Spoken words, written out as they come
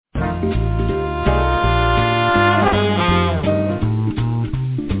Welcome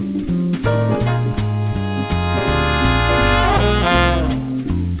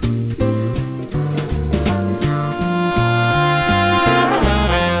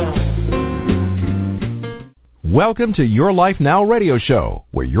to Your Life Now radio show,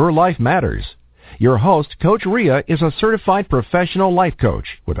 where your life matters. Your host, Coach Rea, is a certified professional life coach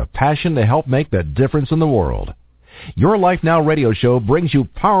with a passion to help make the difference in the world. Your Life Now radio show brings you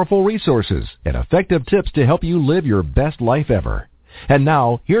powerful resources and effective tips to help you live your best life ever. And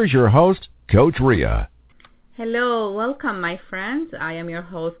now, here's your host, Coach Rea. Hello, welcome my friends. I am your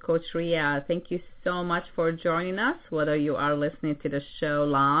host, Coach Rea. Thank you so much for joining us, whether you are listening to the show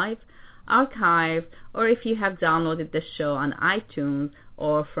live, archived, or if you have downloaded the show on iTunes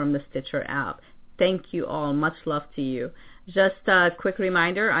or from the Stitcher app. Thank you all. Much love to you. Just a quick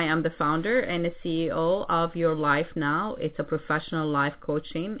reminder, I am the founder and the CEO of Your Life Now. It's a professional life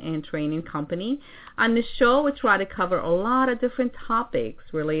coaching and training company. On this show, we try to cover a lot of different topics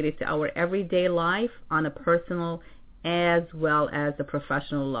related to our everyday life on a personal as well as a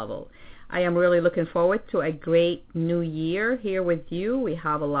professional level. I am really looking forward to a great new year here with you. We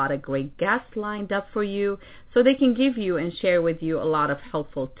have a lot of great guests lined up for you so they can give you and share with you a lot of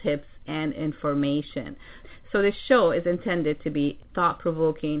helpful tips and information. So this show is intended to be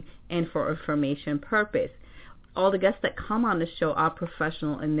thought-provoking and for information purpose. All the guests that come on the show are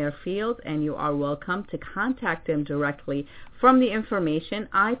professional in their fields, and you are welcome to contact them directly from the information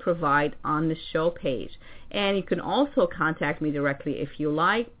I provide on the show page. And you can also contact me directly if you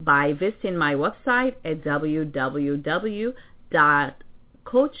like by visiting my website at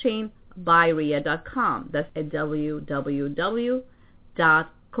www.coachingbyrea.com. That's at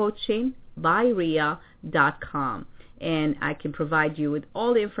www.coachingbyrea.com. And I can provide you with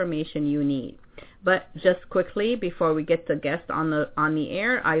all the information you need. But just quickly, before we get the guest on the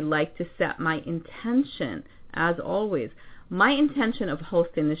air, I like to set my intention. As always, my intention of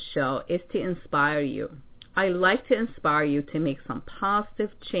hosting this show is to inspire you. I like to inspire you to make some positive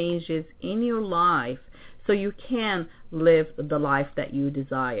changes in your life so you can live the life that you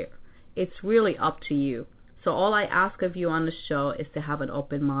desire. It's really up to you. So all I ask of you on the show is to have an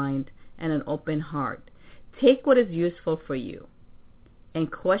open mind and an open heart. Take what is useful for you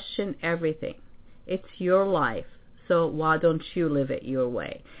and question everything. It's your life, so why don't you live it your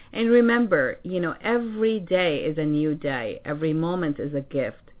way? And remember, every day is a new day. Every moment is a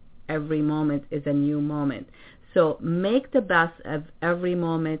gift. Every moment is a new moment. So make the best of every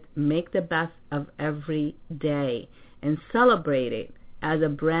moment. Make the best of every day and celebrate it as a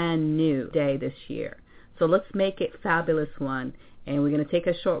brand new day this year. So let's make it a fabulous one. And we're going to take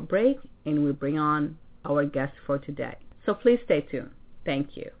a short break and we'll bring on our guest for today. So please stay tuned.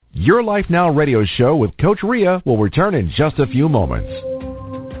 Thank you. Your Life Now radio show with Coach Rea will return in just a few moments.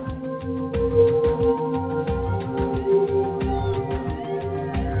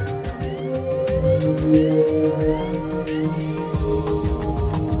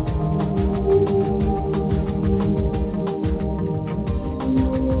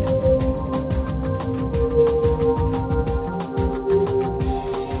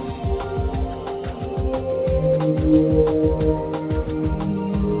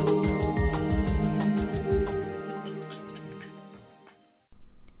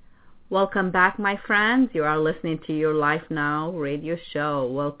 Welcome back, my friends. You are listening to Your Life Now radio show.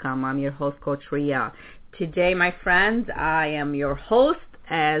 Welcome. I'm your host, Coach Rea. Today, my friends, I am your host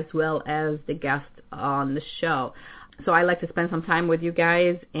as well as the guest on the show. So I like to spend some time with you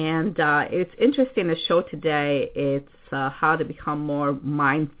guys, and it's interesting. The show today, it's how to become more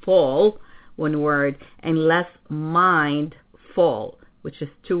mindful, one word, and less mindful, which is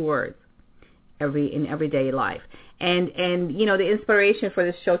two words, in everyday life. And the inspiration for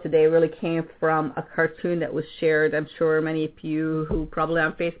this show today really came from a cartoon that was shared. I'm sure many of you who probably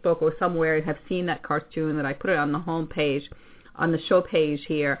on Facebook or somewhere have seen that cartoon that I put it on the home page, on the show page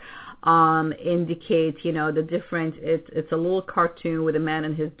here, indicates, the difference. It's a little cartoon with a man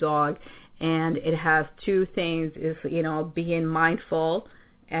and his dog, and it has two things, is, being mindful,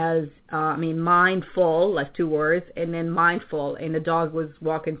 mindful, like two words, and then mindful, and the dog was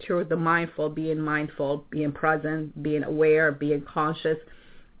walking through the mindful, being present, being aware, being conscious,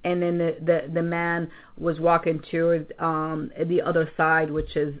 and then the man was walking through the other side,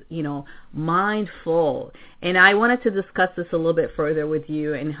 which is, mindful. And I wanted to discuss this a little bit further with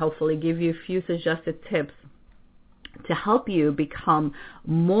you and hopefully give you a few suggested tips to help you become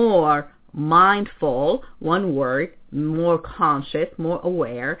more mindful, one word, more conscious, more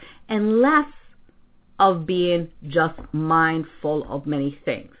aware, and less of being just mindful of many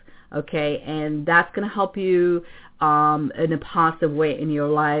things. okay? And that's going to help you in a positive way in your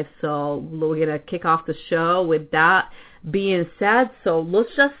life. So we're going to kick off the show with that being said. So let's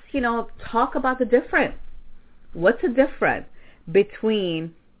just, talk about the difference. What's the difference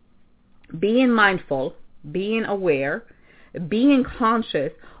between being mindful, being aware, being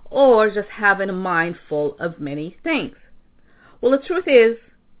conscious, or just having a mind full of many things? Well, the truth is,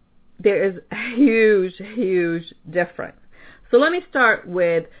 there is a huge, huge difference. So let me start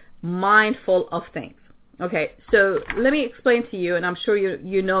with mindful of things. Okay, so let me explain to you, and I'm sure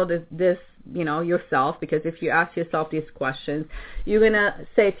you know this yourself, because if you ask yourself these questions, you're going to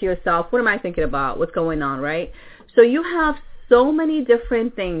say to yourself, what am I thinking about? What's going on, right? So you have so many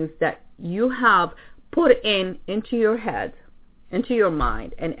different things that you have put into your head, into your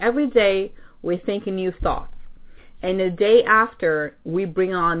mind, and every day we're thinking new thoughts. And the day after, we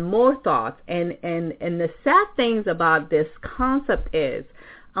bring on more thoughts. And the sad things about this concept is,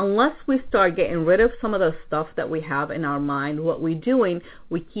 unless we start getting rid of some of the stuff that we have in our mind, what we're doing,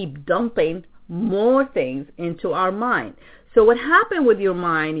 we keep dumping more things into our mind. So what happened with your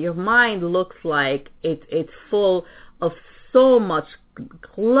mind looks like it's full of so much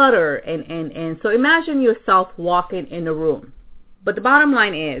clutter. And so imagine yourself walking in a room. But the bottom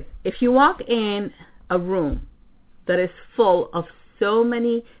line is, if you walk in a room that is full of so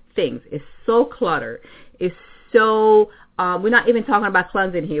many things, it's so cluttered, it's so, we're not even talking about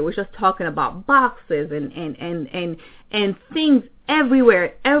cleansing here, we're just talking about boxes and things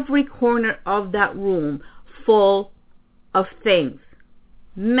everywhere, every corner of that room full of things,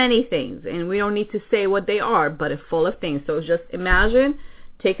 many things, and we don't need to say what they are, but it's full of things. So just imagine,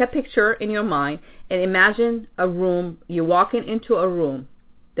 take a picture in your mind, and imagine a room, you're walking into a room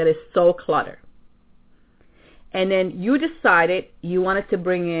that is so cluttered. And then you decided you wanted to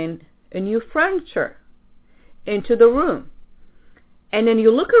bring in a new furniture into the room. And then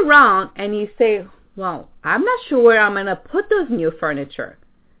you look around and you say, well, I'm not sure where I'm going to put those new furniture.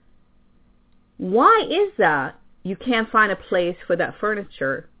 Why is that? You can't find a place for that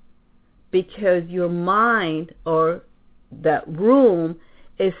furniture because your mind or that room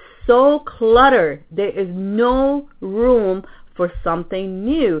is so cluttered. There is no room for something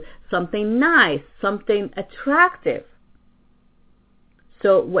new, something nice, something attractive.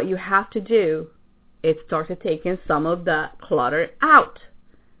 So what you have to do is start to taking some of the clutter out.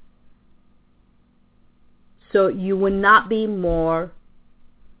 So you will not be more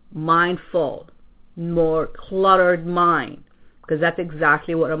mindful, more cluttered mind, because that's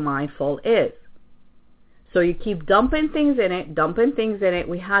exactly what a mindful is. So you keep dumping things in it.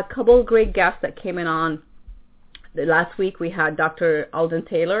 We had a couple of great guests that came in on. Last week we had Dr. Alden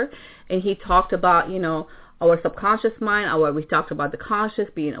Taylor, and he talked about, our subconscious mind, we talked about the conscious,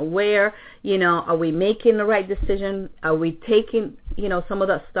 being aware, are we making the right decision? Are we taking, some of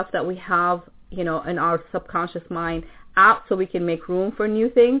that stuff that we have, in our subconscious mind out so we can make room for new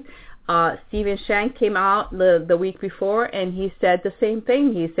things? Stephen Shank came out the week before, and he said the same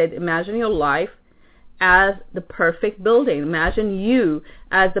thing. He said, imagine your life as the perfect building. Imagine you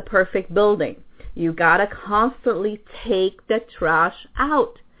as the perfect building. You got to constantly take the trash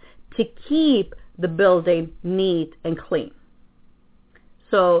out to keep the building neat and clean.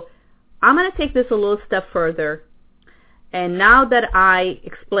 So I'm going to take this a little step further. And now that I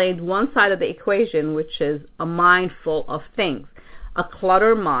explained one side of the equation, which is a mind full of things, a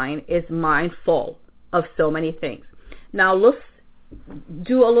cluttered mind is mindful of so many things. Now let's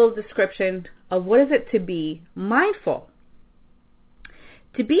do a little description of what is it to be mindful.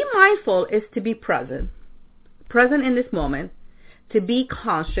 To be mindful is to be present in this moment, to be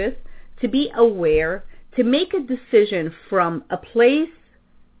conscious, to be aware, to make a decision from a place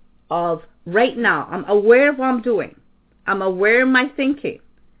of right now. I'm aware of what I'm doing. I'm aware of my thinking.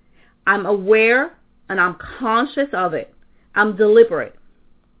 I'm aware and I'm conscious of it. I'm deliberate.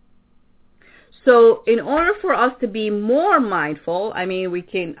 So in order for us to be more mindful, I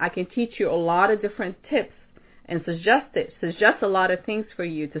can teach you a lot of different tips and suggest a lot of things for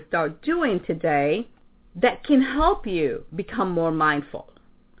you to start doing today that can help you become more mindful,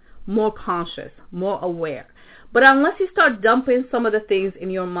 more conscious, more aware. But unless you start dumping some of the things in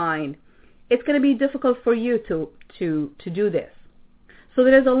your mind, it's going to be difficult for you to do this. So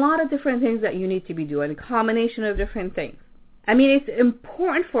there's a lot of different things that you need to be doing, a combination of different things. It's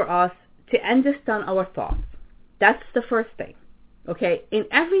important for us to understand our thoughts. That's the first thing. Okay? In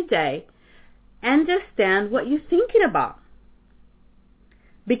every day, understand what you're thinking about.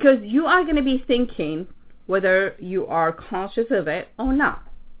 Because you are going to be thinking whether you are conscious of it or not.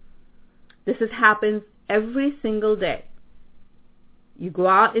 This happens every single day. You go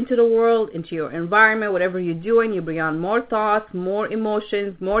out into the world, into your environment, whatever you're doing, you bring on more thoughts, more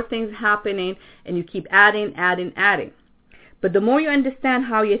emotions, more things happening, and you keep adding. But the more you understand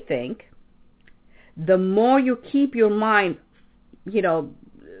how you think, the more you keep your mind,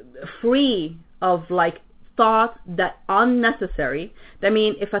 free of thoughts that are unnecessary. That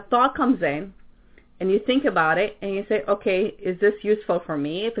means if a thought comes in and you think about it and you say, okay, is this useful for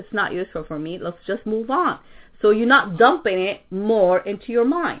me? If it's not useful for me, let's just move on. So you're not dumping it more into your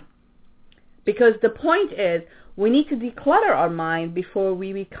mind. Because the point is, we need to declutter our mind before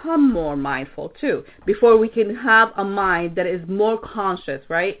we become more mindful too. Before we can have a mind that is more conscious,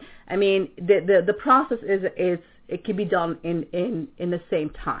 right? I mean, the process it can be done in the same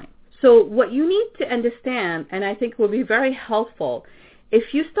time. So what you need to understand, and I think will be very helpful,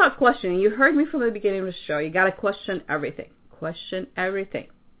 if you start questioning, you heard me from the beginning of the show, you got to question everything. Question everything.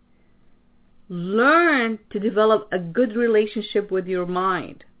 Learn to develop a good relationship with your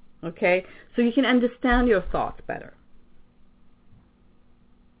mind, okay? So you can understand your thoughts better.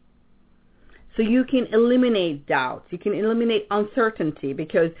 So you can eliminate doubts. You can eliminate uncertainty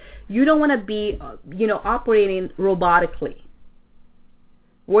because you don't want to be, operating robotically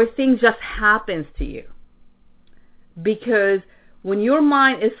where things just happens to you. Because when your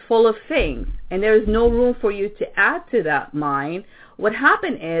mind is full of things and there is no room for you to add to that mind, what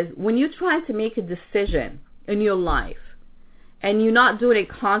happens is when you're trying to make a decision in your life and you're not doing it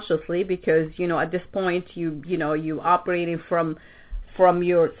consciously because, at this point you're operating from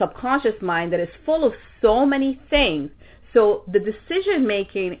your subconscious mind that is full of so many things. So the decision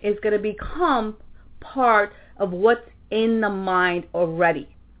making is going to become part of what's in the mind already.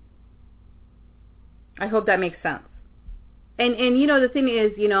 I hope that makes sense. And the thing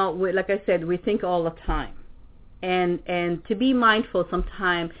is, like I said, we think all the time. And to be mindful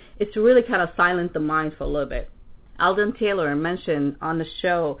sometimes is to really kind of silence the mind for a little bit. Alden Taylor mentioned on the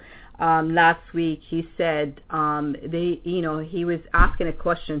show last week, he said he was asking a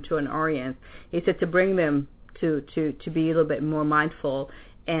question to an audience. He said to bring them to be a little bit more mindful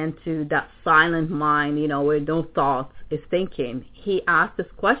and to that silent mind, where no thoughts is thinking. He asked this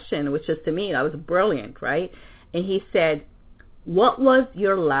question, which is to me, that was brilliant, right? And he said, what was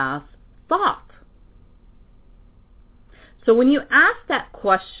your last thought? So when you ask that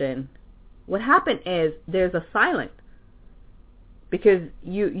question, what happened is there's a silence. Because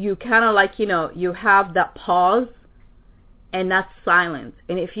you kind of you have that pause and that's silence.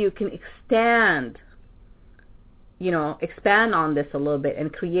 And if you can expand on this a little bit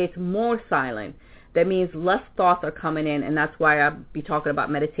and create more silence, that means less thoughts are coming in. And that's why I'll be talking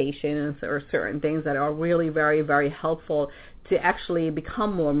about meditation or certain things that are really very, very helpful to actually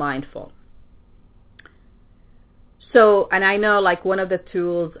become more mindful. So, and I know one of the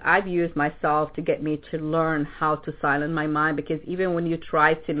tools I've used myself to get me to learn how to silence my mind, because even when you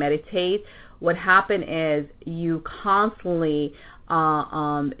try to meditate, what happens is you constantly,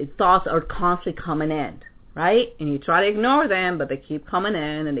 thoughts are constantly coming in, right? And you try to ignore them, but they keep coming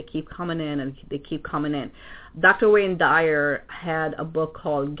in and they keep coming in and they keep coming in. Dr. Wayne Dyer had a book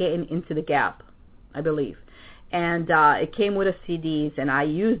called Getting Into the Gap, I believe. And it came with a CDs, and I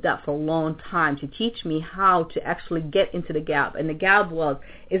used that for a long time to teach me how to actually get into the gap. And the gap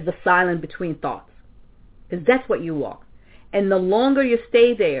is the silence between thoughts, because that's what you want. And the longer you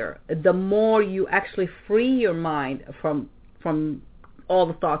stay there, the more you actually free your mind from all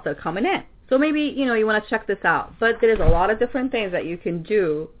the thoughts that are coming in. So maybe, you want to check this out. But there's a lot of different things that you can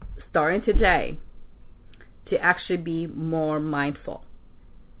do starting today to actually be more mindful.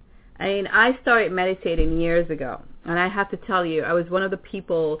 I mean, I started meditating years ago, and I have to tell you, I was one of the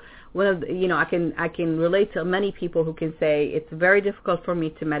people, I can relate to many people who can say it's very difficult for me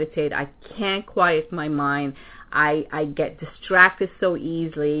to meditate. I can't quiet my mind. I get distracted so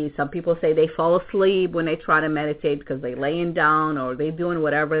easily. Some people say they fall asleep when they try to meditate because they're laying down or they're doing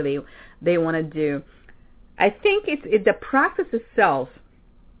whatever they want to do. I think it's the practice itself.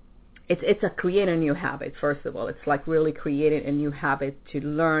 It's a create a new habit, first of all. It's like really creating a new habit to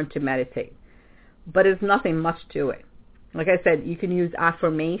learn to meditate. But there's nothing much to it. Like I said, you can use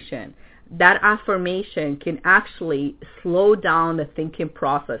affirmation. That affirmation can actually slow down the thinking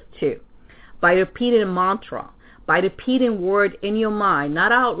process too. By repeating a mantra, by repeating word in your mind,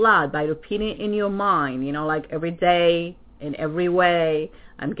 not out loud, by repeating it in your mind, every day, in every way,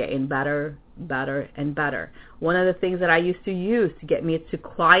 I'm getting better, better, and better. One of the things that I used to use to get me to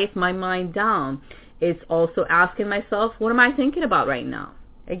quiet my mind down is also asking myself, what am I thinking about right now?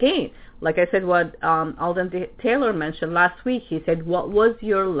 Again, like I said, what Alden Taylor mentioned last week, he said, what was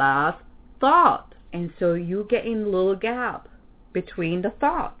your last thought? And so you get in a little gap between the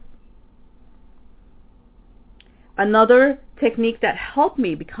thoughts. Another technique that helped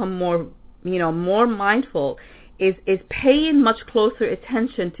me become more mindful is paying much closer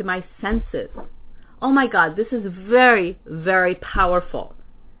attention to my senses. Oh my God, this is very, very powerful.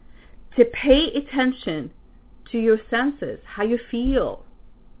 To pay attention to your senses, how you feel,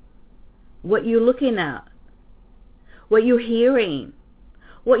 what you're looking at, what you're hearing,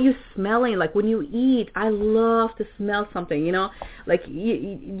 what you're smelling. Like when you eat, I love to smell something, like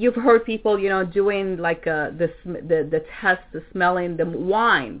you've heard people, doing like the test, the smelling the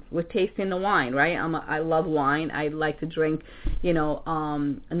wine, with tasting the wine, right? I love wine. I like to drink,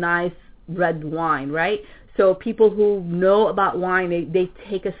 a nice red wine, right? So people who know about wine, they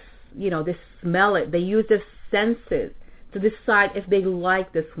take they smell it. They use their senses to decide if they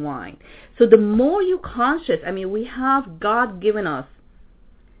like this wine. So the more you're conscious, we have God given us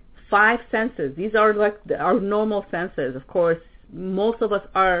 5 senses. These are like our normal senses. Of course, most of us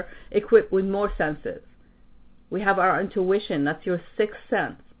are equipped with more senses. We have our intuition. That's your 6th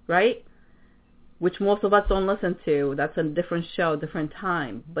sense, right? Which most of us don't listen to. That's a different show, different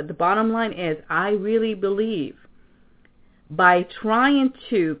time. But the bottom line is, I really believe by trying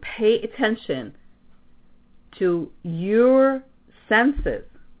to pay attention to your senses,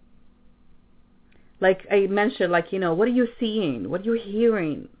 like I mentioned, what are you seeing? What are you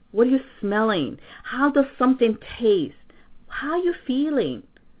hearing? What are you smelling? How does something taste? How are you feeling?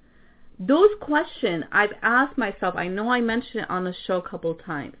 Those questions I've asked myself. I know I mentioned it on the show a couple of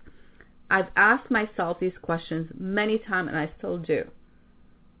times. I've asked myself these questions many times, and I still do.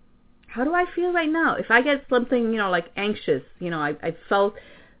 How do I feel right now? If I get something, like anxious, I felt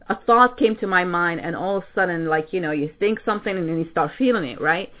a thought came to my mind, and all of a sudden, you think something and then you start feeling it,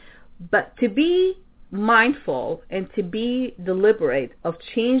 right? But to be mindful and to be deliberate of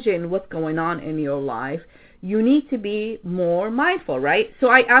changing what's going on in your life, you need to be more mindful, right? So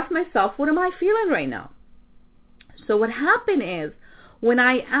I asked myself, what am I feeling right now? So what happened is, when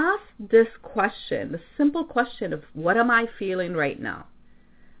I asked this question, the simple question of what am I feeling right now,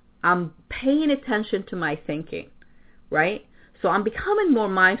 I'm paying attention to my thinking, right? So I'm becoming more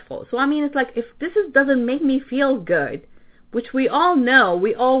mindful. So it's like, if this doesn't make me feel good, which we all know,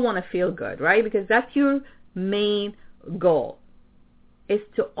 we all want to feel good, right? Because that's your main goal, is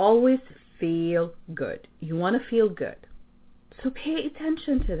to always feel good. You want to feel good. So pay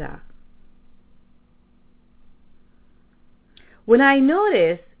attention to that. When I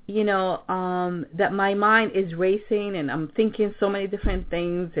notice, that my mind is racing and I'm thinking so many different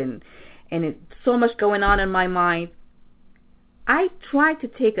things and it's so much going on in my mind, I try to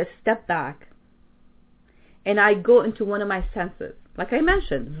take a step back and I go into one of my senses. Like I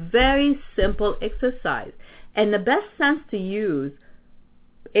mentioned, very simple exercise. And the best sense to use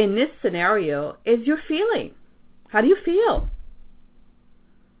in this scenario is your feeling. How do you feel?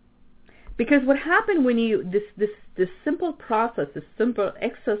 Because what happened when you, this simple process, this simple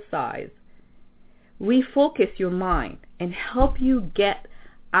exercise, refocus your mind and help you get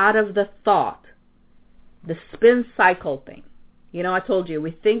out of the thought, the spin cycle thing. I told you,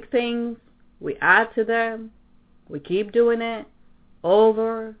 we think things, we add to them, we keep doing it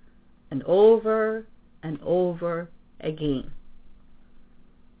over and over and over again.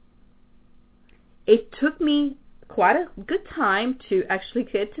 It took me quite a good time to actually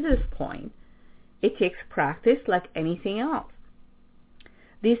get to this point. It takes practice like anything else.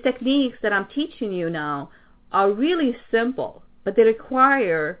 These techniques that I'm teaching you now are really simple, but they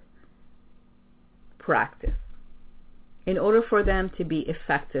require practice in order for them to be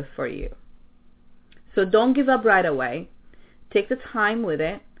effective for you. So don't give up right away. Take the time with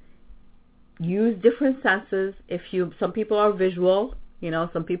it. Use different senses. Some people are visual,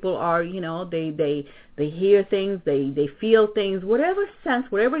 some people are, they hear things, they feel things, whatever sense,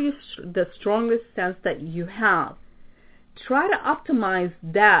 the strongest sense that you have. Try to optimize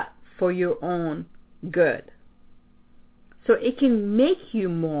that for your own good, so it can make you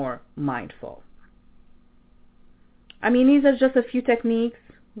more mindful. These are just a few techniques.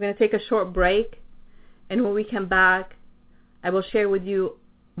 We're going to take a short break, and when we come back, I will share with you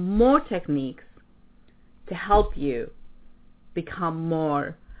more techniques to help you become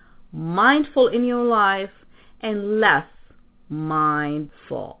more mindful in your life and less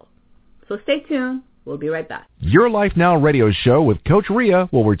mindful. So stay tuned. We'll be right back. Your Life Now radio show with Coach Rea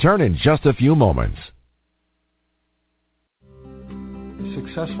will return in just a few moments. A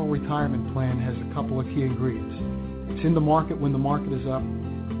successful retirement plan has a couple of key ingredients. It's in the market when the market is up.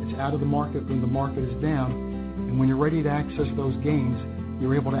 It's out of the market when the market is down. And when you're ready to access those gains,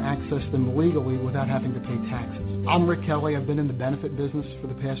 you're able to access them legally without having to pay taxes. I'm Rick Kelly. I've been in the benefit business for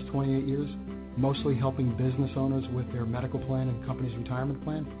the past 28 years, mostly helping business owners with their medical plan and company's retirement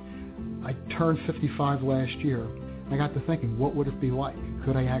plan. I turned 55 last year. I got to thinking, what would it be like?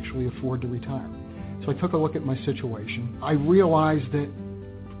 Could I actually afford to retire? So I took a look at my situation. I realized that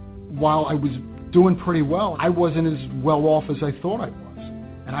while I was doing pretty well, I wasn't as well off as I thought I was.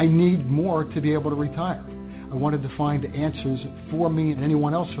 And I need more to be able to retire. I wanted to find answers for me and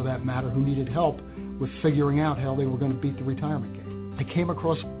anyone else for that matter who needed help with figuring out how they were going to beat the retirement game. I came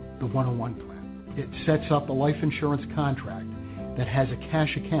across the 101 plan. It sets up a life insurance contract that has a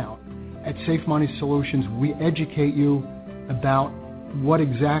cash account. At Safe Money Solutions, we educate you about what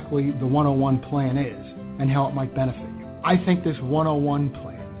exactly the 101 plan is and how it might benefit you. I think this 101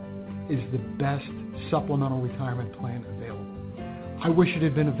 plan is the best supplemental retirement plan available. I wish it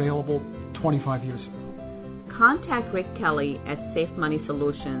had been available 25 years ago. Contact Rick Kelly at Safe Money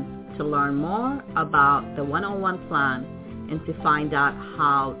Solutions to learn more about the 101 plan and to find out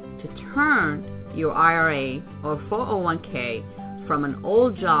how to turn your IRA or 401k from an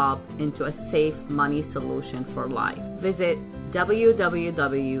old job into a safe money solution for life. Visit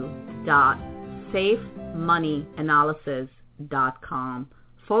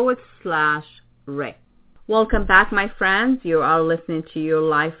www.safemoneyanalysis.com/Rick. Welcome back, my friends. You are listening to your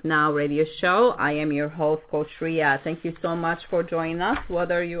Life Now radio show. I am your host, Coach Rea. Thank you so much for joining us,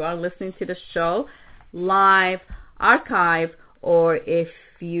 whether you are listening to the show live, archive, or if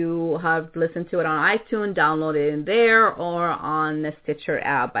you have listened to it on iTunes, download it in there, or on the Stitcher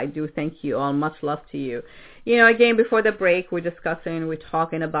app. I do thank you all. Much love to you. You know, again, before the break, we're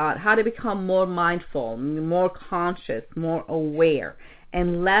talking about how to become more mindful, more conscious, more aware,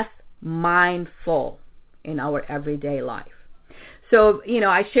 and less mindful in our everyday life. So, you know,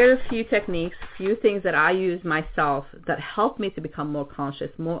 I shared a few techniques, a few things that I use myself that help me to become more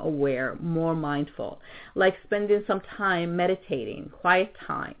conscious, more aware, more mindful, like spending some time meditating, quiet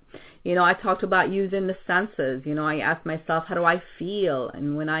time. You know, I talked about using the senses. You know, I asked myself, how do I feel?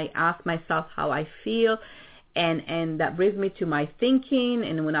 And when I ask myself how I feel, and that brings me to my thinking,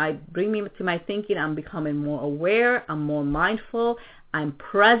 and when I bring me to my thinking, I'm becoming more aware, I'm more mindful, I'm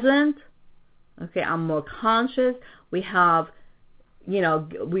present, okay, I'm more conscious. We have, you know,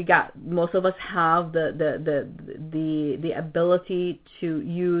 most of us have the ability to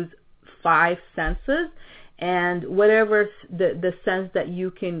use 5 senses, and whatever the sense that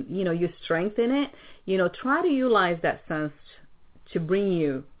you can, you know, you strengthen it, you know, try to utilize that sense to bring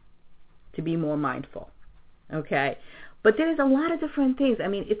you to be more mindful, okay? But there is a lot of different things. I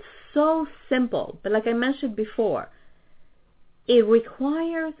mean, it's so simple, but like I mentioned before, it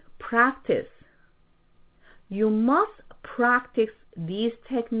requires practice. You must practice these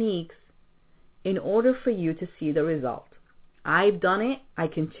techniques in order for you to see the result. I've done it. I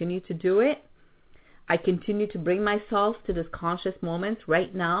continue to do it. I continue to bring myself to this conscious moment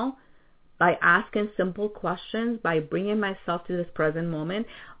right now by asking simple questions, by bringing myself to this present moment,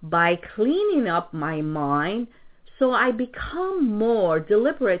 by cleaning up my mind so I become more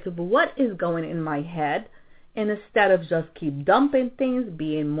deliberate of what is going in my head, and instead of just keep dumping things,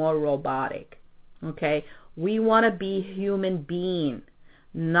 being more robotic. Okay? We want to be human being,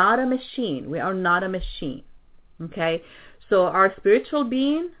 not a machine. We are not a machine. Okay? So our spiritual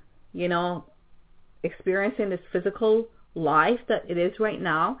being, you know, experiencing this physical life that it is right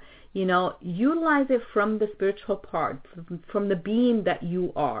now, you know, utilize it from the spiritual part, from the being that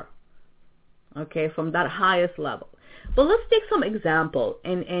you are. Okay? From that highest level. But let's take some example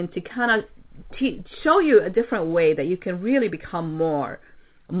and to kind of show you a different way that you can really become more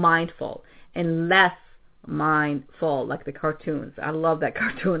mindful and less mindful, like the cartoons. I love that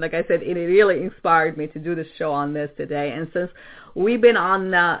cartoon. Like I said, it really inspired me to do the show on this today. And since we've been on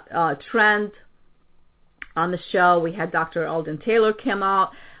the trend on the show, we had Dr. Alden Taylor come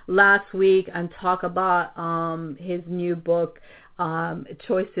out last week and talk about his new book,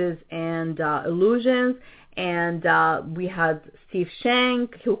 Choices and Illusions. And we had Steve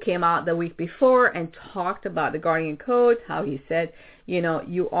Shank, who came out the week before and talked about the Guardian Code, how he said, you know,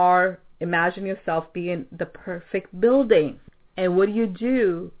 imagine yourself being the perfect building. And what do you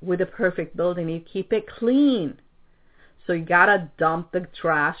do with the perfect building? You keep it clean. So you got to dump the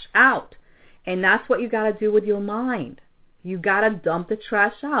trash out. And that's what you got to do with your mind. You got to dump the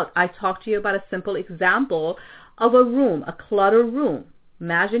trash out. I talked to you about a simple example of a room, a cluttered room.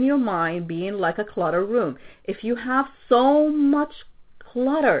 Imagine your mind being like a cluttered room. If you have so much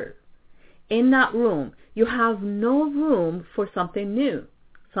clutter in that room, you have no room for something new,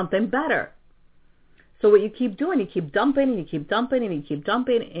 something better. So what you keep doing, you keep dumping and you keep dumping and you keep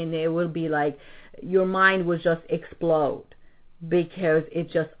dumping, and it will be like your mind will just explode because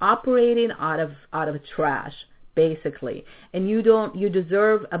it's just operating out of trash, basically. And you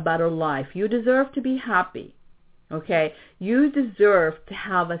deserve a better life. You deserve to be happy. Okay, you deserve to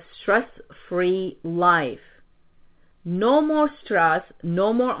have a stress-free life. No more stress,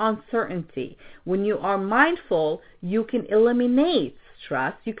 no more uncertainty. When you are mindful, you can eliminate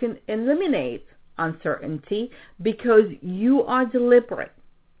stress, you can eliminate uncertainty because you are deliberate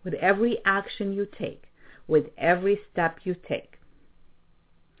with every action you take, with every step you take.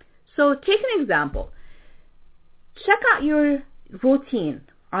 So take an example. Check out your routine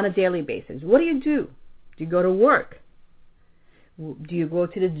on a daily basis. What do? Do you go to work? Do you go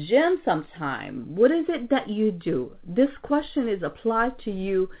to the gym sometime? What is it that you do? This question is applied to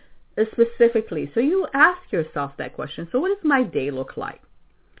you specifically. So you ask yourself that question. So what does my day look like?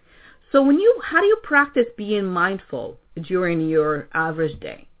 So how do you practice being mindful during your average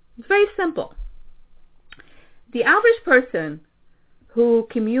day? It's very simple. The average person who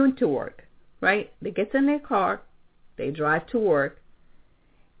commute to work, right? They get in their car, they drive to work,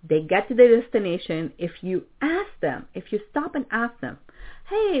 they get to their destination. If you stop and ask them,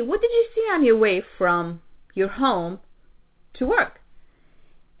 hey, what did you see on your way from your home to work?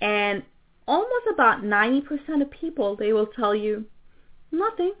 And almost about 90% of people, they will tell you,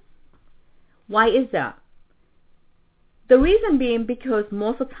 nothing. Why is that? The reason being because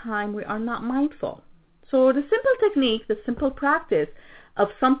most of the time we are not mindful. So the simple technique, the simple practice of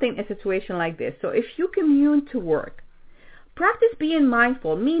something, a situation like this. So if you commute to work, practice being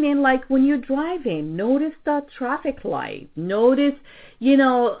mindful, meaning like when you're driving, notice the traffic light, notice,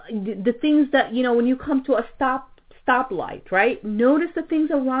 the things that, when you come to a stoplight, right? Notice the things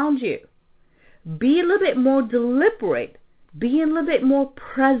around you. Be a little bit more deliberate. Be a little bit more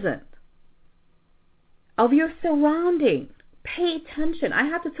present of your surrounding. Pay attention. I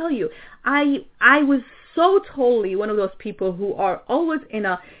have to tell you, I was so totally one of those people who are always in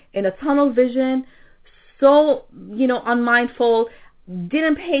a tunnel vision, so, unmindful,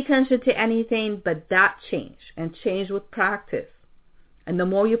 didn't pay attention to anything, but that changed with practice. And the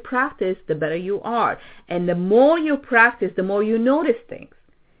more you practice, the better you are. And the more you practice, the more you notice things.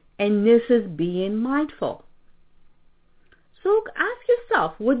 And this is being mindful. So ask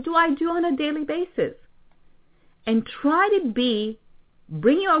yourself, what do I do on a daily basis? And try to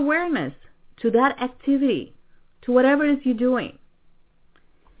bring your awareness to that activity, to whatever it is you're doing.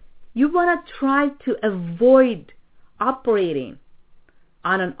 You want to try to avoid operating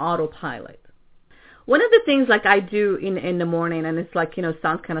on an autopilot. One of the things like I do in the morning, and it's like,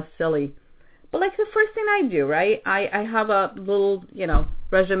 sounds kind of silly, but like the first thing I do, right? I have a little,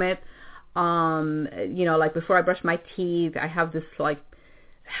 regimen, like before I brush my teeth, I have this like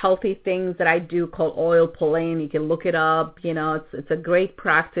healthy things that I do called oil pulling. You can look it up. It's a great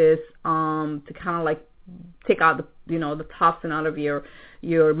practice to kind of like take out the toxin out of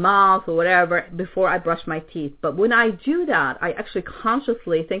your mouth or whatever before I brush my teeth. But when I do that, I actually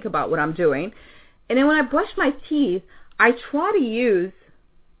consciously think about what I'm doing. And then when I brush my teeth, I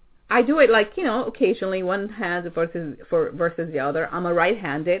do it like, occasionally one hand versus the other. I'm a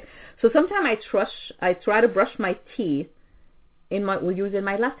right-handed. So sometimes I try to brush my teeth using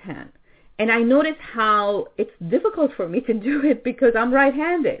my left hand. And I notice how it's difficult for me to do it because I'm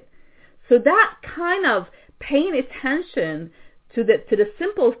right-handed. So that kind of paying attention to the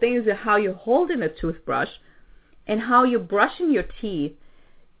simple things of how you're holding a toothbrush and how you're brushing your teeth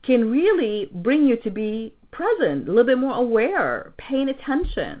can really bring you to be present, a little bit more aware, paying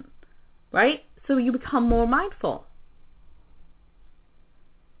attention, right? So you become more mindful.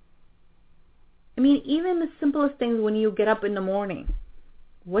 I mean, even the simplest things when you get up in the morning.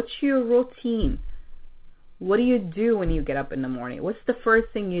 What's your routine? What do you do when you get up in the morning? What's the first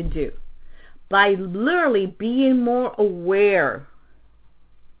thing you do? By literally being more aware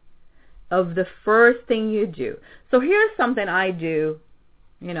of the first thing you do. So here's something I do,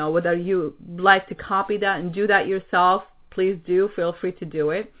 whether you like to copy that and do that yourself, please do, feel free to do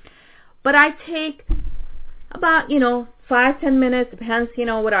it. But I take about, 5-10 minutes, depends,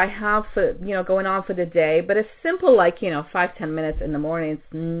 what I have for, going on for the day. But it's simple, like, 5-10 minutes in the morning. It's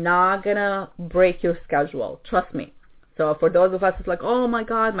not going to break your schedule. Trust me. So for those of us who's like, oh my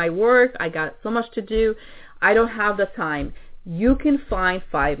God, my work, I got so much to do, I don't have the time. You can find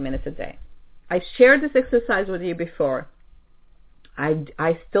 5 minutes a day. I shared this exercise with you before.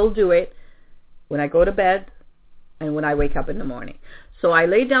 I still do it when I go to bed and when I wake up in the morning. So I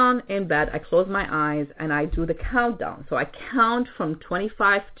lay down in bed, I close my eyes, and I do the countdown. So I count from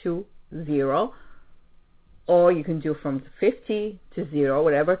 25 to 0, or you can do from 50 to 0,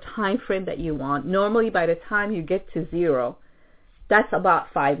 whatever time frame that you want. Normally, by the time you get to 0, that's about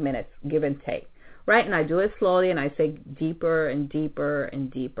 5 minutes, give and take, right? And I do it slowly, and I say deeper and deeper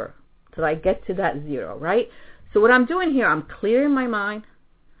and deeper till I get to that 0, right? So what I'm doing here, I'm clearing my mind.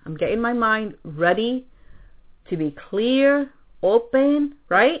 I'm getting my mind ready to be clear, open,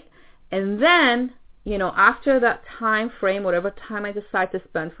 right? And then after that time frame, whatever time I decide to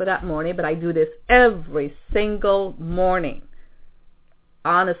spend for that morning, but I do this every single morning.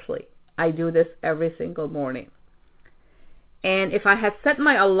 Honestly, I do this every single morning. And if I had set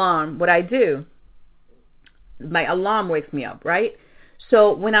my alarm, what I do, my alarm wakes me up, right?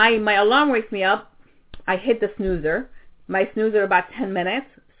 So when my alarm wakes me up, I hit the snoozer. My snoozer about 10 minutes.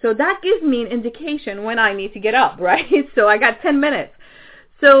 So that gives me an indication when I need to get up, right? So I got 10 minutes.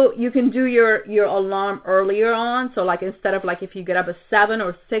 So you can do your alarm earlier on. So like instead of like if you get up at 7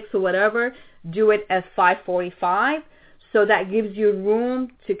 or 6 or whatever, do it at 5:45. So that gives you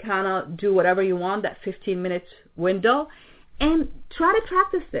room to kind of do whatever you want, that 15-minute window. And try to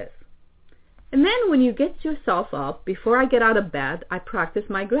practice this. And then when you get yourself up, before I get out of bed, I practice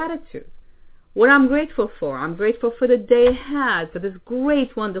my gratitude. What I'm grateful for. I'm grateful for the day ahead, for this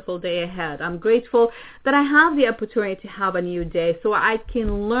great, wonderful day ahead. I'm grateful that I have the opportunity to have a new day so I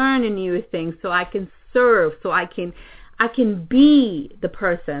can learn new things, so I can serve, so I can be the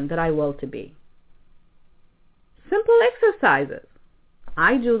person that I will to be. Simple exercises.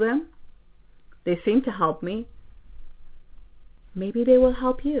 I do them. They seem to help me. Maybe they will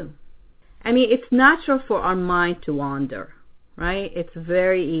help you. I mean, it's natural for our mind to wander, right? It's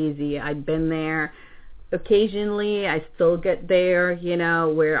very easy. I've been there. Occasionally, I still get there,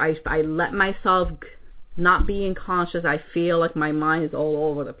 where I let myself not being conscious. I feel like my mind is all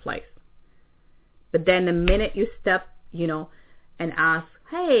over the place. But then the minute you step, and ask,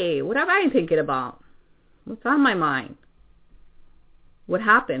 hey, what have I been thinking about? What's on my mind? What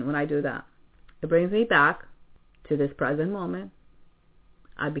happened when I do that? It brings me back to this present moment.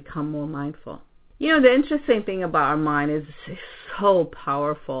 I become more mindful. The interesting thing about our mind is it's so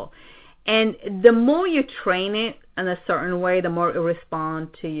powerful. And the more you train it in a certain way, the more it will respond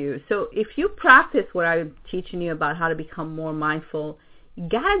to you. So if you practice what I'm teaching you about how to become more mindful, you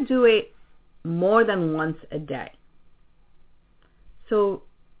got to do it more than once a day. So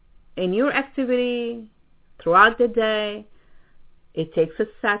in your activity, throughout the day, it takes a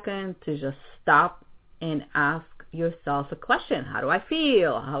second to just stop and ask yourself a question. How do I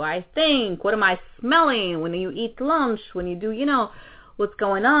feel? How do I think? What am I smelling when you eat lunch? When you do, what's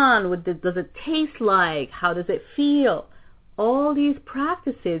going on? What does it taste like? How does it feel? All these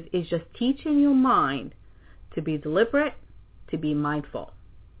practices is just teaching your mind to be deliberate, to be mindful.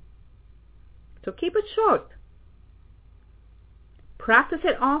 So keep it short. Practice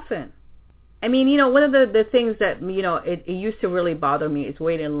it often. I mean, one of the things that, it used to really bother me is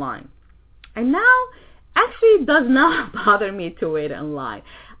waiting in line. And now, actually, it does not bother me to wait in line.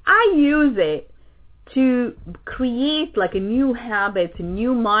 I use it to create like a new habit, a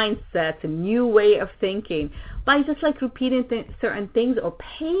new mindset, a new way of thinking by just like repeating certain things or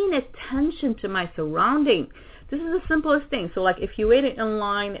paying attention to my surroundings. This is the simplest thing. So like if you waited in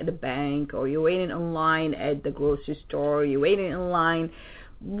line at the bank or you're waiting in line at the grocery store, or you're waiting in line,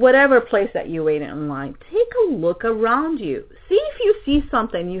 whatever place that you wait in line, take a look around you. See if you see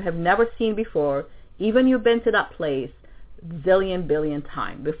something you have never seen before, even you've been to that place billion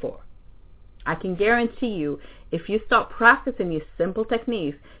times before. I can guarantee you, if you start practicing these simple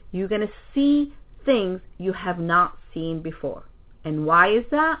techniques, you're going to see things you have not seen before. And why is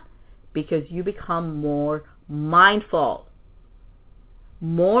that? Because you become more mindful,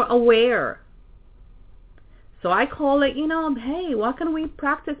 more aware. So I call it, hey, why can't we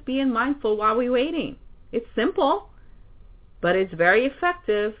practice being mindful while we're waiting? It's simple, but it's very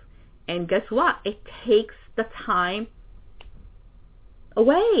effective. And guess what? It takes the time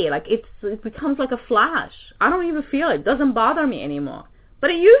away. Like it becomes like a flash. I don't even feel it. It doesn't bother me anymore. But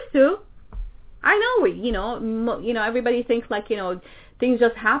it used to. I know, everybody thinks like, things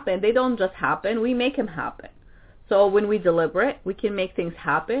just happen. They don't just happen. We make them happen. So when we deliberate, we can make things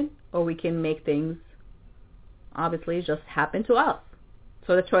happen, or we can make things obviously just happen to us.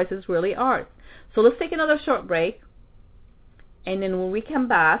 So the choice is really ours. So let's take another short break. And then when we come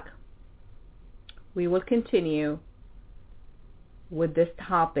back, we will continue with this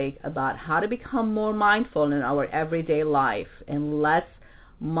topic about how to become more mindful in our everyday life and less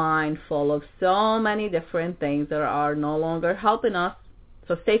mindful of so many different things that are no longer helping us.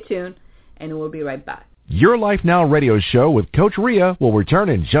 So stay tuned, and we'll be right back. Your Life Now radio show with Coach Rea will return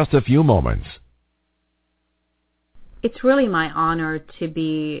in just a few moments. It's really my honor to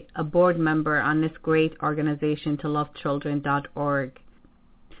be a board member on this great organization, ToLoveChildren.org.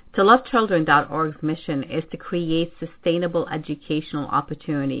 ToLoveChildren.org's mission is to create sustainable educational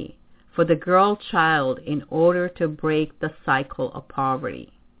opportunity for the girl child in order to break the cycle of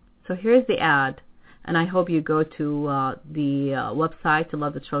poverty. So here's the ad, and I hope you go to the website,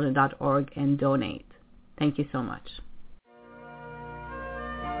 ToLoveChildren.org, and donate. Thank you so much.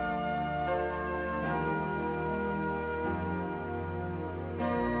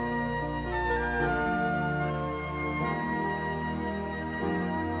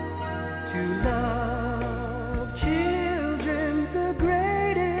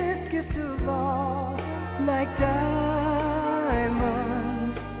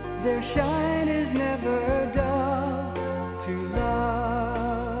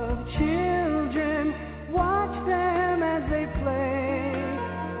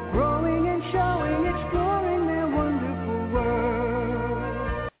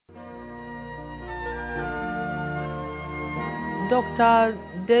 Dr.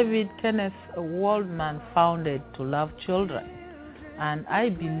 David Kenneth Waldman founded To Love Children, and I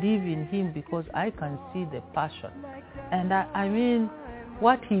believe in him because I can see the passion. And I mean,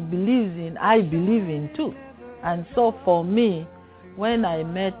 what he believes in, I believe in too. And so for me, when I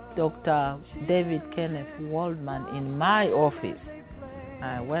met Dr. David Kenneth Waldman in my office,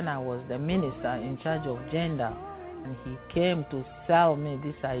 when I was the minister in charge of gender, and he came to sell me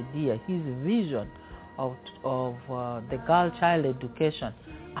this idea, his vision of the girl-child education,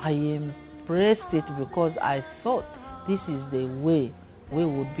 I embraced it because I thought this is the way we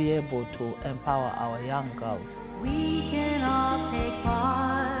would be able to empower our young girls. We can all take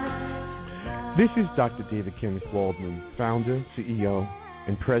part. This is Dr. David Kenneth Waldman, founder, CEO,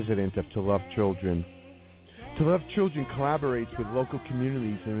 and president of To Love Children. To Love Children collaborates with local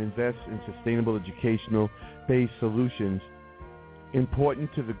communities and invests in sustainable educational-based solutions important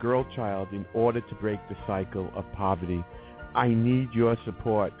to the girl child in order to break the cycle of poverty. I need your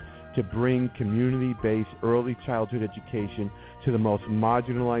support to bring community-based early childhood education to the most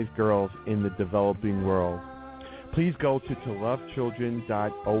marginalized girls in the developing world. Please go to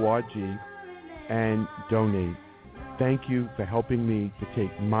tolovechildren.org and donate. Thank you for helping me to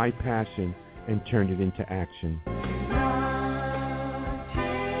take my passion and turn it into action.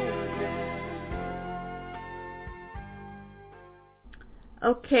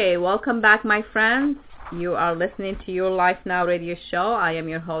 Okay, welcome back, my friends. You are listening to Your Life Now radio show. I am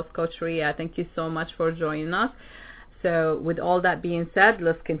your host, Coach Rea. Thank you so much for joining us. So with all that being said,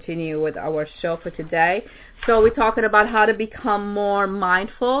 let's continue with our show for today. So we're talking about how to become more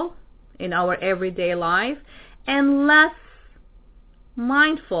mindful in our everyday life and less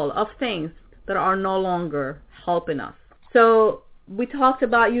mindful of things that are no longer helping us. So we talked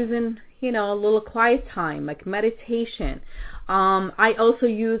about using, a little quiet time, like meditation. I also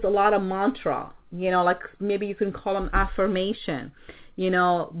use a lot of mantra, like maybe you can call them affirmation,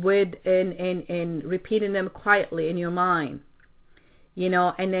 with and repeating them quietly in your mind,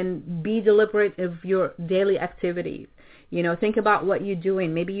 and then be deliberate of your daily activities. Think about what you're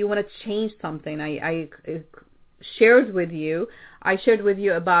doing. Maybe you want to change something. I shared with you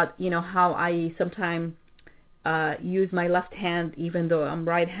about, how I sometimes use my left hand, even though I'm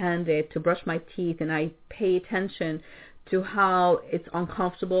right-handed, to brush my teeth, and I pay attention to how it's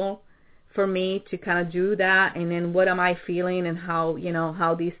uncomfortable for me to kind of do that, and then what am I feeling, and how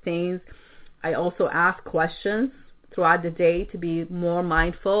these things. I also ask questions throughout the day to be more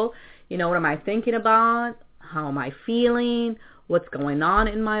mindful. What am I thinking about? How am I feeling? What's going on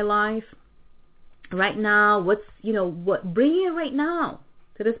in my life right now? Bring it right now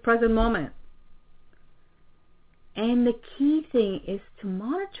to this present moment. And the key thing is to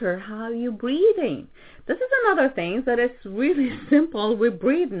monitor how you're breathing. This is another thing that is really simple. We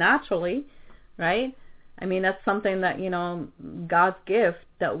breathe naturally, right? I mean, that's something that, God's gift,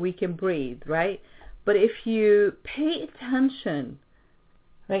 that we can breathe, right? But if you pay attention,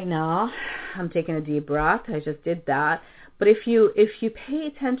 right now, I'm taking a deep breath. I just did that. But if you pay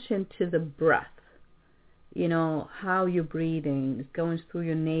attention to the breath, how you're breathing, it's going through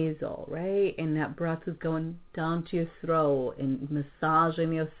your nasal, right? And that breath is going down to your throat and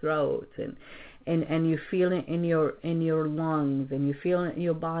massaging your throat, and you feel it in your lungs, and you feel it in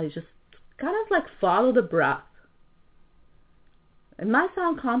your body. Just kind of like follow the breath. It might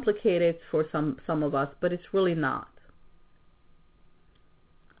sound complicated for some of us, but it's really not.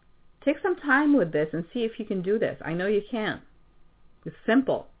 Take some time with this and see if you can do this. I know you can. It's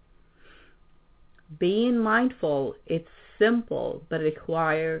simple. Being mindful, it's simple, but it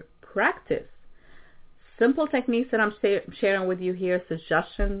requires practice. Simple techniques that I'm sharing with you here,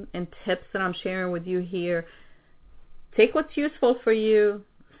 suggestions and tips that I'm sharing with you here. Take what's useful for you.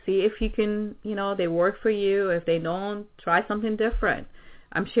 See if you can, they work for you. If they don't, try something different.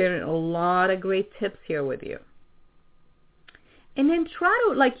 I'm sharing a lot of great tips here with you. And then try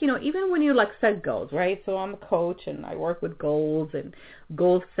to, even when you, set goals, right? So I'm a coach, and I work with goals and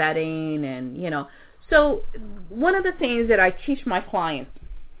goal setting, and, So one of the things that I teach my clients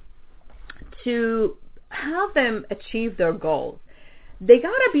to have them achieve their goals, they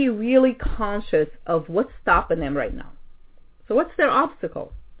got to be really conscious of what's stopping them right now. So what's their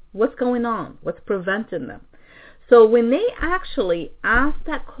obstacle? What's going on? What's preventing them? So when they actually ask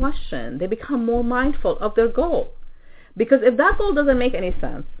that question, they become more mindful of their goal. Because if that goal doesn't make any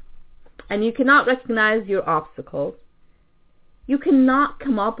sense, and you cannot recognize your obstacles, you cannot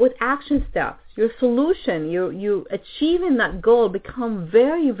come up with action steps. Your solution, you achieving that goal become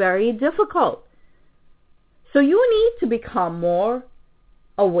very, very difficult. So you need to become more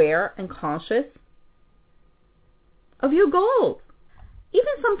aware and conscious of your goals.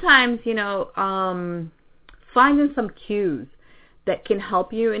 Even sometimes, finding some cues that can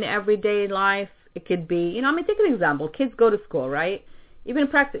help you in everyday life. It could be, take an example. Kids go to school, right? Even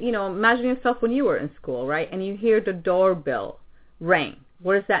practice, imagine yourself when you were in school, right? And you hear the doorbell ring.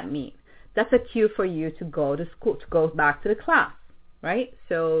 What does that mean? That's a cue for you to go to school, to go back to the class, right?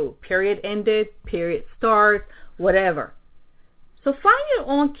 So period ended, period starts, whatever. So find your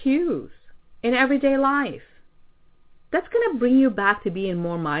own cues in everyday life. That's going to bring you back to being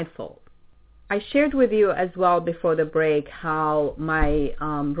more mindful. I shared with you as well before the break how my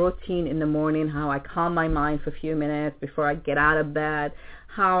routine in the morning, how I calm my mind for a few minutes before I get out of bed,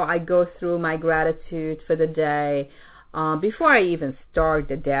 how I go through my gratitude for the day. Before I even start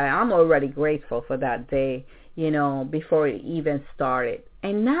the day, I'm already grateful for that day, before it even started.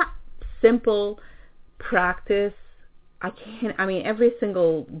 And that simple practice, every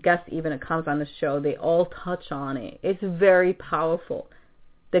single guest even that comes on the show, they all touch on it. It's very powerful.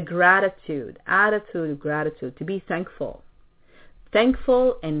 The gratitude, attitude of gratitude, to be thankful.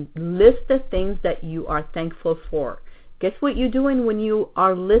 Thankful, and list the things that you are thankful for. Guess what you're doing when you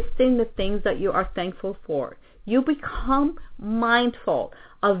are listing the things that you are thankful for? You become mindful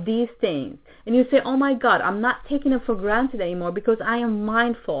of these things. And you say, oh my God, I'm not taking it for granted anymore because I am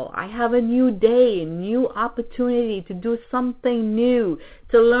mindful. I have a new day, a new opportunity to do something new,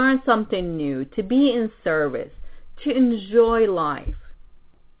 to learn something new, to be in service, to enjoy life.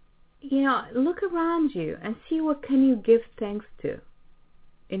 Look around you and see what can you give thanks to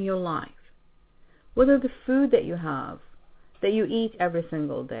in your life. Whether the food that you have, that you eat every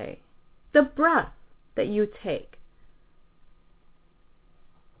single day, the breath that you take.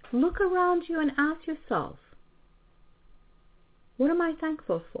 Look around you and ask yourself, what am I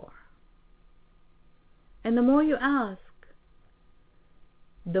thankful for? And the more you ask,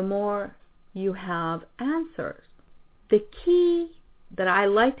 the more you have answers. The key that I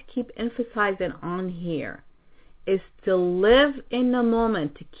like to keep emphasizing on here is to live in the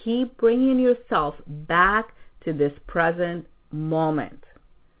moment, to keep bringing yourself back to this present moment.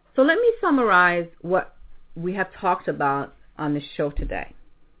 So let me summarize what we have talked about on the show today.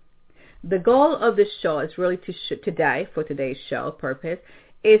 The goal of this show is really for today's show purpose,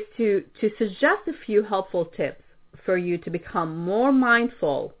 is to suggest a few helpful tips for you to become more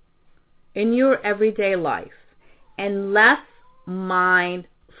mindful in your everyday life and less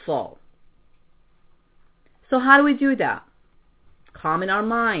mindful. So how do we do that? Calming our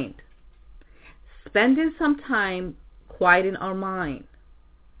mind. Spending some time quieting our mind.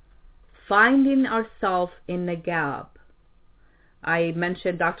 Finding ourselves in the gap. I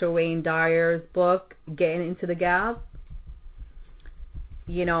mentioned Dr. Wayne Dyer's book, Getting into the Gap.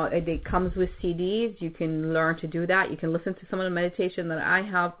 It comes with CDs. You can learn to do that. You can listen to some of the meditation that I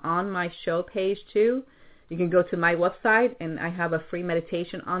have on my show page too. You can go to my website and I have a free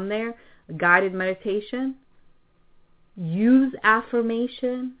meditation on there, a guided meditation. Use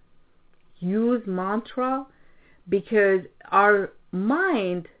affirmation. Use mantra, because our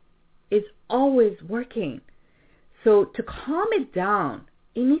mind is always working. So to calm it down,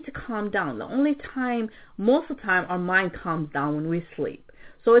 you need to calm down. Most of the time, our mind calms down when we sleep.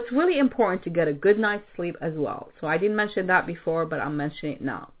 So it's really important to get a good night's sleep as well. So I didn't mention that before, but I'm mentioning it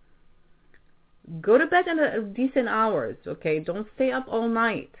now. Go to bed at decent hours, okay? Don't stay up all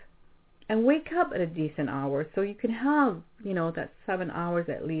night. And wake up at a decent hour so you can have, that 7 hours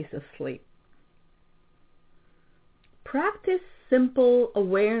at least of sleep. Practice simple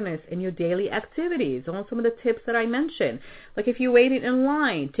awareness in your daily activities on some of the tips that I mentioned. Like if you're waiting in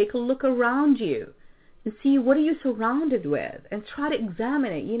line, take a look around you and see what are you surrounded with and try to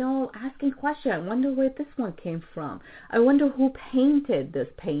examine it. Asking questions. I wonder where this one came from. I wonder who painted this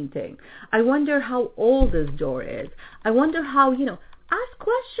painting. I wonder how old this door is. I wonder how, ask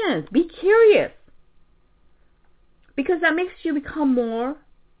questions. Be curious. Because that makes you become more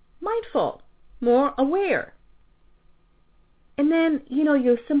mindful, more aware. And then,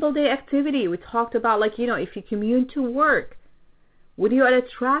 your simple day activity, we talked about, if you commute to work, when you're at a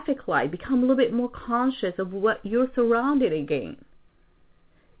traffic light, become a little bit more conscious of what you're surrounded again.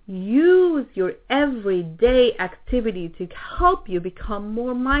 Use your everyday activity to help you become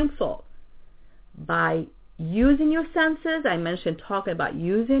more mindful by using your senses. I mentioned talking about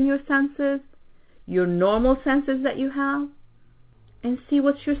using your senses, your normal senses that you have, and see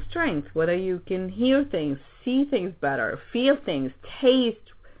what's your strength, whether you can hear things, see things better, feel things, taste,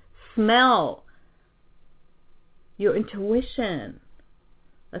 smell, your intuition.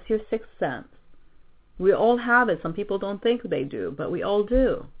 That's your sixth sense. We all have it. Some people don't think they do, but we all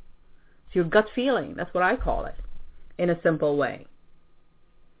do. It's your gut feeling. That's what I call it, in a simple way.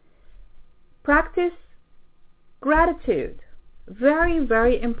 Practice gratitude. Very,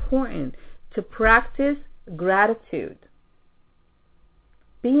 very important to practice gratitude.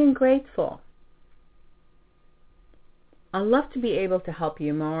 being grateful. I'd love to be able to help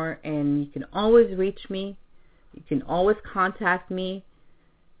you more, and you can always reach me. You can always contact me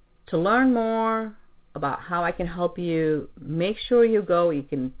to learn more about how I can help you. Make sure you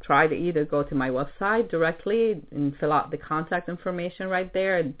can try to either go to my website directly and fill out the contact information right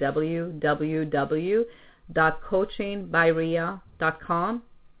there at www.coachingbyrea.com.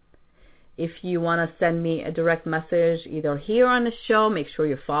 If you want to send me a direct message either here on the show, make sure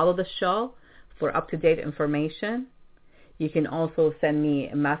you follow the show for up-to-date information. You can also send me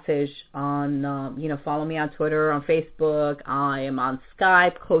a message on, follow me on Twitter, on Facebook. I am on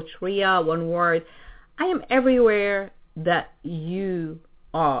Skype, Coach Rea, one word. I am everywhere that you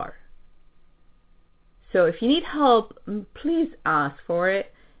are. So if you need help, please ask for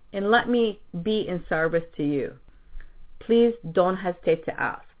it and let me be in service to you. Please don't hesitate to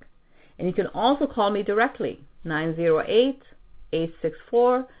ask. And you can also call me directly,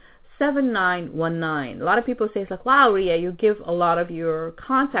 908-864-7919. A lot of people say, it's like, wow, Rea, you give a lot of your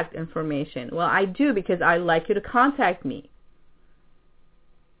contact information. Well, I do because I like you to contact me.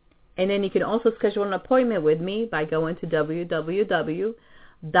 And then you can also schedule an appointment with me by going to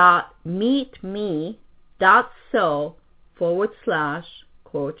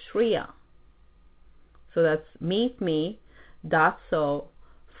www.meetme.so/Coach Rea. So that's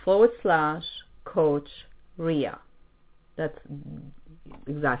meetme.so/Coach Rea. That's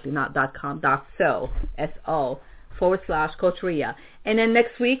exactly not .com, .so, S-O, /Coach Rea. And then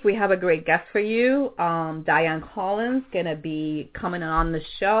next week we have a great guest for you. Diane Collins going to be coming on the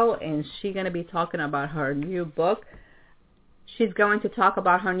show, and she's going to be talking about her new book. She's going to talk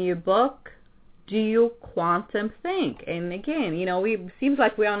about her new book, Do You Quantum Think? And again, it seems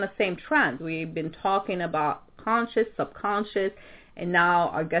like we're on the same trend. We've been talking about conscious, subconscious, and now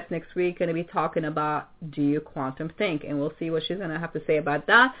our guest next week going to be talking about Do You Quantum Think? And we'll see what she's going to have to say about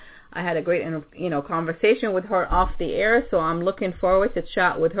that. I had a great, conversation with her off the air, so I'm looking forward to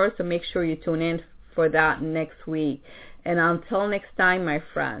chat with her. So make sure you tune in for that next week. And until next time, my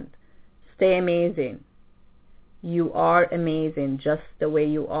friend, stay amazing. You are amazing just the way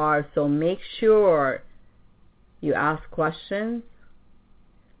you are. So make sure you ask questions.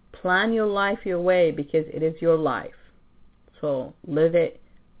 Plan your life your way because it is your life. So live it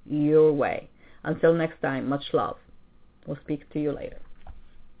your way. Until next time, much love. We'll speak to you later.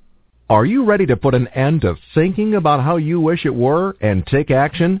 Are you ready to put an end to thinking about how you wish it were and take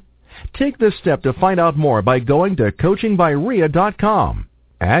action? Take this step to find out more by going to coachingbyrea.com.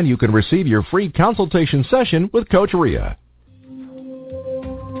 And you can receive your free consultation session with Coach Rea.